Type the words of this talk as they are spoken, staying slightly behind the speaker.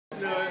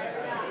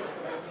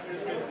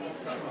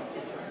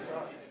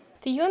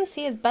The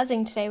UMC is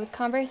buzzing today with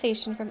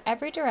conversation from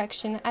every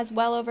direction as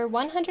well over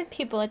 100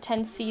 people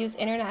attend CU's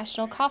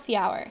International Coffee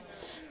Hour.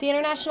 The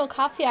International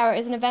Coffee Hour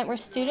is an event where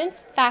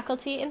students,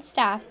 faculty, and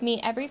staff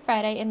meet every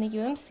Friday in the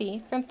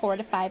UMC from 4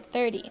 to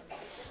 5:30.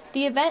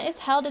 The event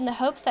is held in the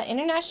hopes that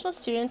international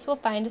students will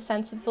find a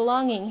sense of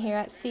belonging here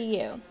at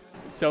CU.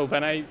 So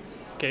when I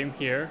came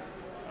here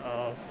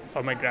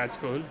for my grad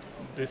school,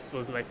 this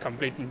was like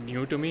completely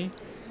new to me.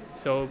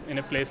 So in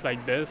a place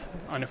like this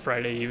on a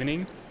Friday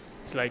evening,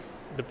 it's like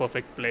the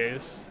perfect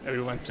place.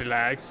 Everyone's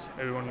relaxed,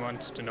 everyone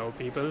wants to know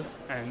people,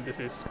 and this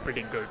is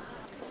pretty good.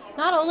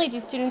 Not only do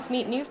students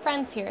meet new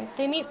friends here,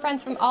 they meet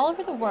friends from all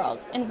over the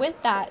world, and with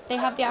that, they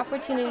have the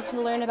opportunity to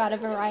learn about a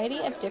variety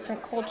of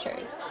different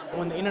cultures.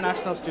 When the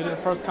international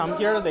students first come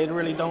here, they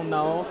really don't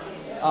know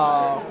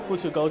who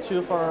to go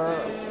to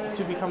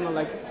become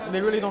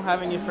they really don't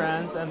have any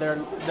friends, and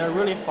they're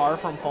really far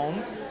from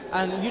home.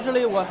 And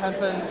usually what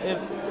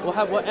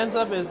ends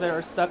up is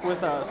they're stuck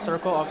with a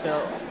circle of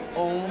their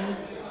own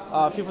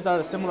people that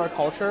are similar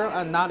culture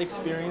and not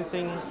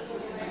experiencing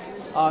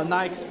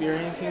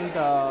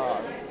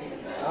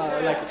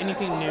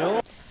anything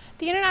new.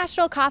 The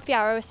International Coffee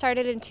Hour was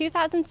started in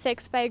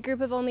 2006 by a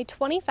group of only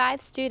 25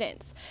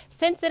 students.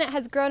 Since then, it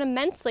has grown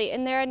immensely,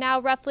 and there are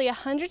now roughly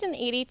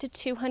 180 to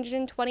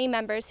 220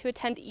 members who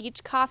attend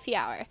each coffee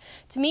hour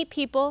to meet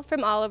people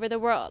from all over the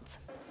world.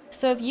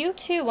 So if you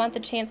too want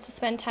the chance to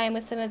spend time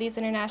with some of these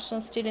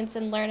international students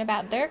and learn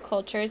about their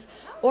cultures,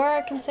 or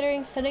are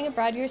considering studying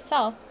abroad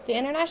yourself, the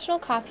International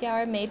Coffee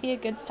Hour may be a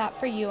good stop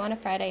for you on a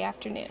Friday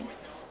afternoon.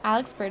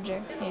 Alex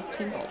Berger, News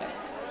Team Boulder.